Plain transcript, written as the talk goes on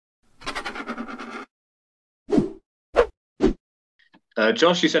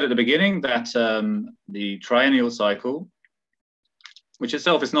Josh, you said at the beginning that the triennial cycle, which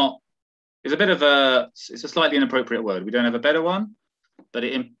itself is not, is a bit of it's a slightly inappropriate word. We don't have a better one, but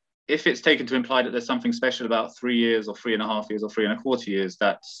if it's taken to imply that there's something special about 3 years or 3.5 years or 3.25 years,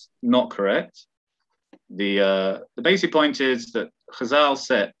 that's not correct. The basic point is that Chazal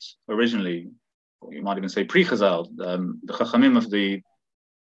set originally, or you might even say pre-Chazal, the Chachamim of the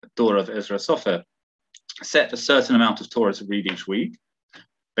Torah of Ezra Sofer set a certain amount of Torah to read each week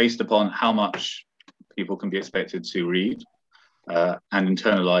based upon how much people can be expected to read and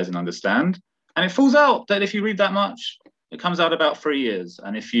internalize and understand. And it falls out that if you read that much, it comes out about 3 years.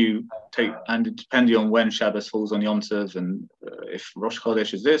 And if you take, and depending on when Shabbos falls on Yom Tov, and if Rosh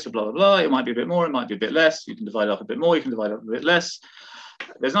Chodesh is this, or blah, blah, blah, it might be a bit more, it might be a bit less. You can divide it up a bit more, you can divide it up a bit less.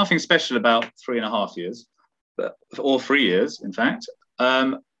 There's nothing special about 3.5 years, or 3 years, in fact.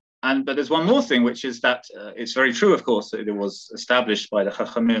 But there's one more thing, which is that it's very true, of course, that it was established by the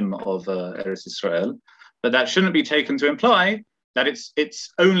Chachamim of Eretz Yisrael, but that shouldn't be taken to imply that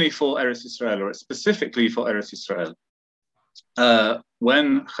it's only for Eretz Yisrael, or it's specifically for Eretz Yisrael.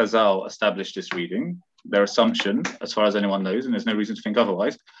 When Chazal established this reading, their assumption, as far as anyone knows, and there's no reason to think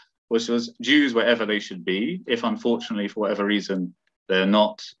otherwise, was Jews, wherever they should be, if unfortunately for whatever reason they're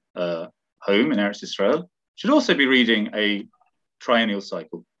not home in Eretz Yisrael, should also be reading a triennial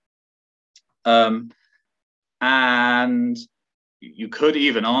cycle. And you could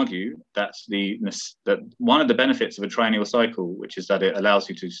even argue that one of the benefits of a triennial cycle, which is that it allows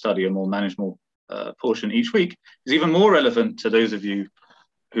you to study a more manageable portion each week, is even more relevant to those of you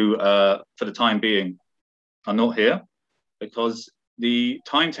who, for the time being, are not here, because the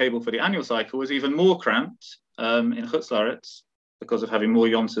timetable for the annual cycle is even more cramped in Chutz La'aretz because of having more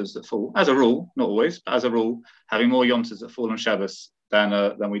Yom Tovs that fall, as a rule, not always, but as a rule, having more Yom Tovs that fall on Shabbos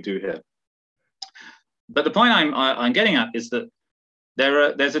than we do here. But the point I'm getting at is that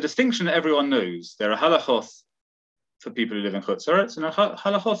there's a distinction that everyone knows. There are halachot for people who live in Chutz La'aretz and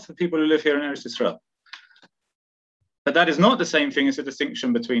halachot for people who live here in Eretz Yisrael. But that is not the same thing as a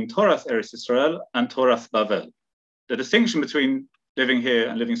distinction between Torath Eretz Yisrael and Torath Bavel. The distinction between living here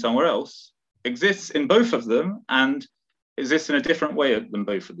and living somewhere else exists in both of them and exists in a different way than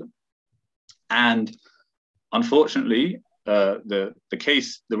both of them. And unfortunately, the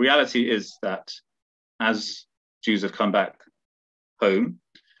reality is that as Jews have come back home,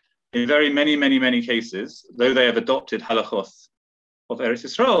 in very many cases, though they have adopted halachot of Eretz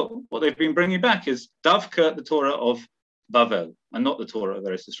Yisrael, what they've been bringing back is davka, the Torah of Bavel, and not the Torah of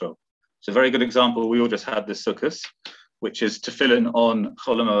Eretz Yisrael. It's a very good example. We all just had this sukkos, which is tefillin on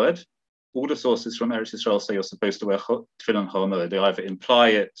Chol HaMoed. All the sources from Eretz Yisrael say you're supposed to wear tefillin on Chol HaMoed. They either imply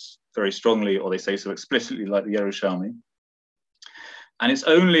it very strongly or they say so explicitly, like the Yerushalmi. And it's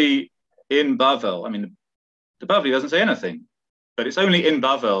only in Bavel, I mean, the Bavli doesn't say anything, but it's only in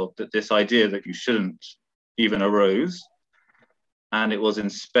Bavel that this idea that you shouldn't even arose. And it was in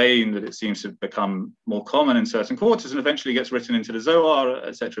Spain that it seems to become more common in certain quarters and eventually gets written into the Zohar,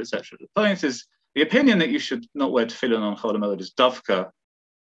 etc., etc. The point is, the opinion that you should not wear tefillin on Chol HaMoed is davka,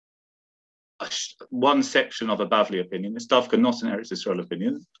 one section of a Bavli opinion. It's davka, not an Eretz Yisrael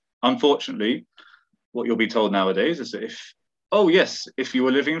opinion. Unfortunately, what you'll be told nowadays is that if you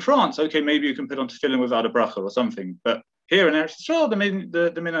were living in France, okay, maybe you can put on tefillin without a bracha or something. But here in Eretz Yisrael, the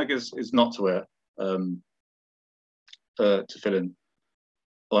minhag is not to wear tefillin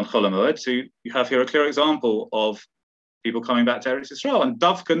on Chol HaMoed. So you have here a clear example of people coming back to Eretz Yisrael and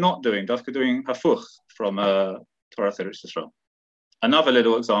davka doing hafuch from Torah Eretz Yisrael. Another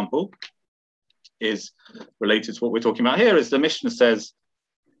little example is related to what we're talking about here, is the Mishnah says,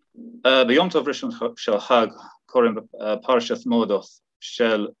 B'Yom Tov Rishon Shel Chag Korim Parshas Modoth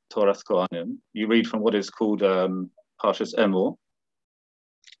Shel Toras Kohanim. You read from what is called Parshas Emor,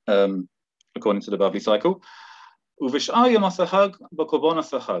 according to the Bavli cycle. Uvish'ar Yom HaChag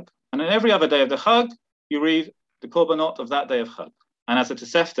B'Korbanos HaChag. And on every other day of the Chag, you read the Korbanot of that day of Chag. And as the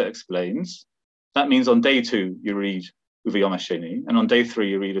Tosefta explains, that means on day 2 you read Uviyom HaSheni, and on day 3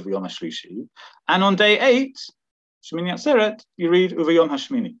 you read Uviyom HaShlishi, and on day 8, Shmini Atzeret, you read Uviyom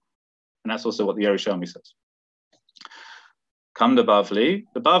HaShmini. And that's also what the Yerushalmi says. Come the Bavli.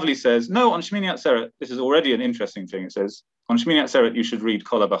 The Bavli says, no, on Shmini Atzeret, this is already an interesting thing. It says, on Shmini Atzeret, you should read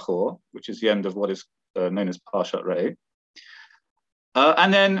Kol HaBachor, which is the end of what is known as Parshat Re'eh.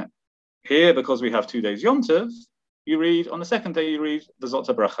 And then here, because we have 2 days Yom Tov, you read, on the second day, you read the Zot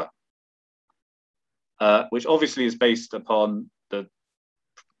HaBracha, which obviously is based upon the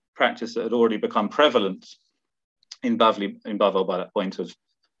practice that had already become prevalent in Bavel by that point of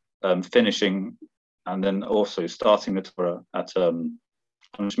finishing and then also starting the Torah on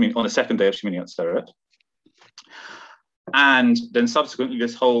the second day of Shmini Atzeret. And then subsequently,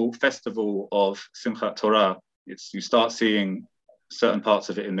 this whole festival of Simchat Torah, you start seeing certain parts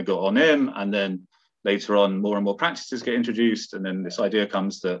of it in the Gaonim, and then later on, more and more practices get introduced. And then this idea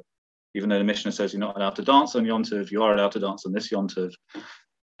comes that even though the Mishnah says you're not allowed to dance on Yom Tov, you are allowed to dance on this Yom Tov.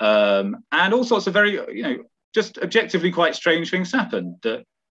 And all sorts of very, just objectively quite strange things happen. That,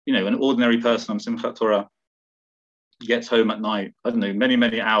 an ordinary person on Simchat Torah gets home at night, I don't know, many,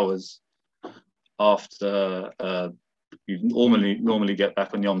 many hours after you normally get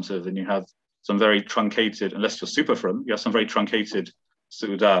back on Yom Tov, and you have some very truncated, unless you're super from, you have some very truncated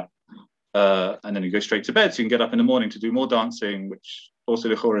Su'udah, and then you go straight to bed, so you can get up in the morning to do more dancing, which also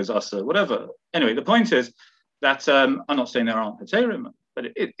the Chor is Asa, whatever. Anyway, the point is that I'm not saying there aren't Heterim, but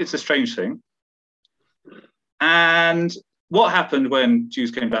it's a strange thing. And what happened when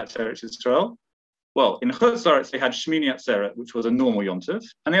Jews came back to Eretz Yisrael? Well, in Chutz La'aretz, they had Shmini Atzeret, which was a normal Yom Tov,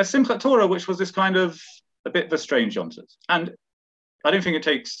 and they had Simchat Torah, which was this kind of a bit of a strange Yom Tov. And I don't think it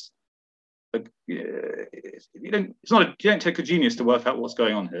takes, you don't take a genius to work out what's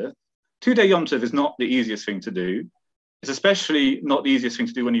going on here. 2-day Yom Tov is not the easiest thing to do. It's especially not the easiest thing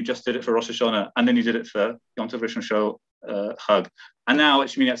to do when you just did it for Rosh Hashanah, and then you did it for Yom Tov Rishon Shol Chag, and now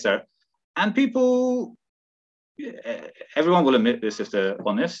it's Shmini Atzeret. And people, everyone will admit this if they're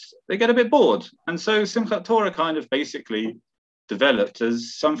honest, they get a bit bored. And so Simchat Torah kind of basically developed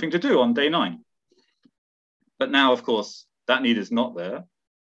as something to do on day 9. But now, of course, that need is not there.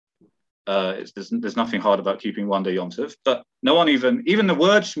 There's nothing hard about keeping 1-day Yom Tov, but no one even the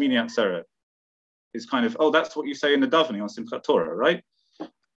word Shmini Atzeret is kind of, that's what you say in the davening on Simchat Torah, right?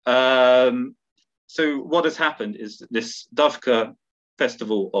 So what has happened is this Davka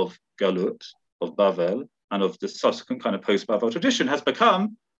festival of Galut, of Bavel, and of the subsequent kind of post-Bavel tradition has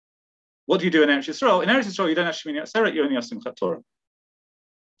become, what do you do in Eretz Yisrael? In Eretz Yisrael, you don't have Shmini Atzeret, you only have Simchat Torah.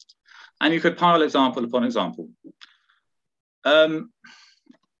 And you could pile example upon example. And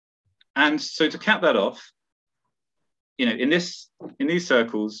so to cap that off, in these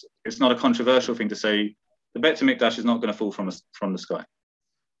circles, it's not a controversial thing to say the Bet Mikdash is not going to fall from the sky.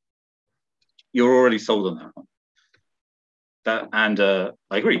 You're already sold on that one. And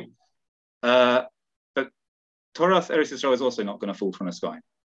I agree. But Torah Eretz Yisrael is also not going to fall from the sky.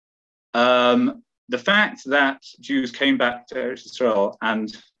 The fact that Jews came back to Eretz Yisrael,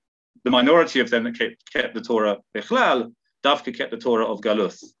 and the minority of them that kept the Torah Bichlal, Davka kept the Torah of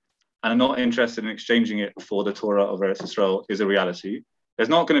Galuth, and are not interested in exchanging it for the Torah of Eretz Yisrael, is a reality. There's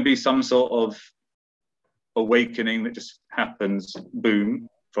not going to be some sort of awakening that just happens, boom,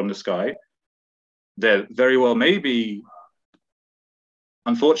 from the sky. There very well may be,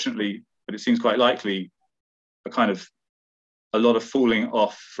 unfortunately, but it seems quite likely, a lot of falling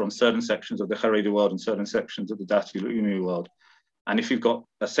off from certain sections of the Haredi world and certain sections of the Dati Leumi world. And if you've got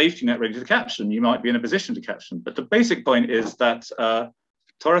a safety net ready to catch them, you might be in a position to catch them. But the basic point is that Torah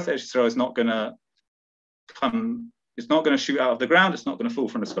Eretz Yisrael is not going to come, it's not going to shoot out of the ground, it's not going to fall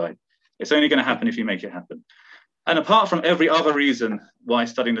from the sky. It's only going to happen if you make it happen. And apart from every other reason why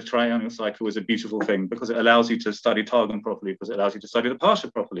studying the triennial cycle is a beautiful thing, because it allows you to study Targum properly, because it allows you to study the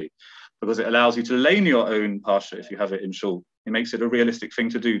Parsha properly, because it allows you to lane your own Parsha if you have it in shul. It makes it a realistic thing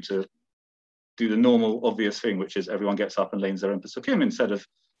to do the normal, obvious thing, which is everyone gets up and lanes their own Pesukim instead of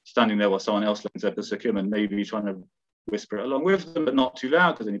standing there while someone else lanes their Pesukim and maybe trying to whisper it along with them, but not too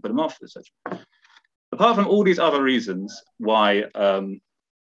loud because then you put them off, etc. Apart from all these other reasons why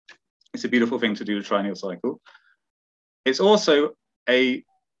it's a beautiful thing to do the triennial cycle, it's also a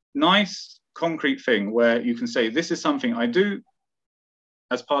nice, concrete thing where you can say, this is something I do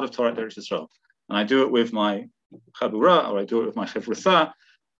as part of Torah Eretz Yisrael. And I do it with my Chabura, or I do it with my Chevritha,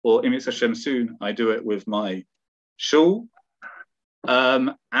 or Im Yitz Hashem soon, I do it with my shul.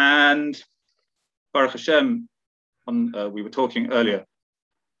 And Baruch Hashem, we were talking earlier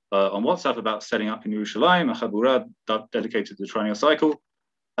on WhatsApp about setting up in Yerushalayim, a Chabura dedicated to the triennial cycle.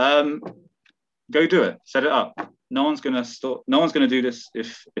 Go do it, set it up. No one's going to do this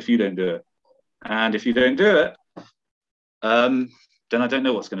if you don't do it. And if you don't do it, then I don't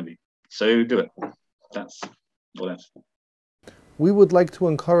know what's going to be. So do it. That's all that. We would like to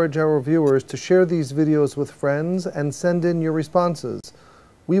encourage our viewers to share these videos with friends and send in your responses.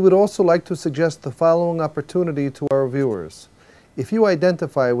 We would also like to suggest the following opportunity to our viewers. If you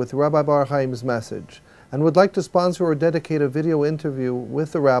identify with Rabbi Bar-Hayim's message and would like to sponsor or dedicate a video interview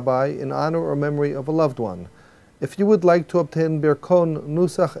with the rabbi in honor or memory of a loved one, if you would like to obtain Birkon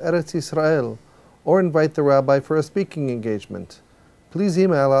Nusach Eretz Yisrael or invite the rabbi for a speaking engagement, please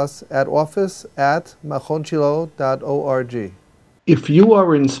email us at office@machonshilo.org. If you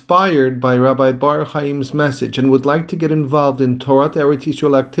are inspired by Rabbi Bar-Hayim's message and would like to get involved in Torah Eretz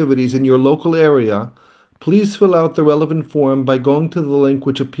Yisrael activities in your local area, Please fill out the relevant form by going to the link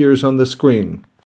which appears on the screen.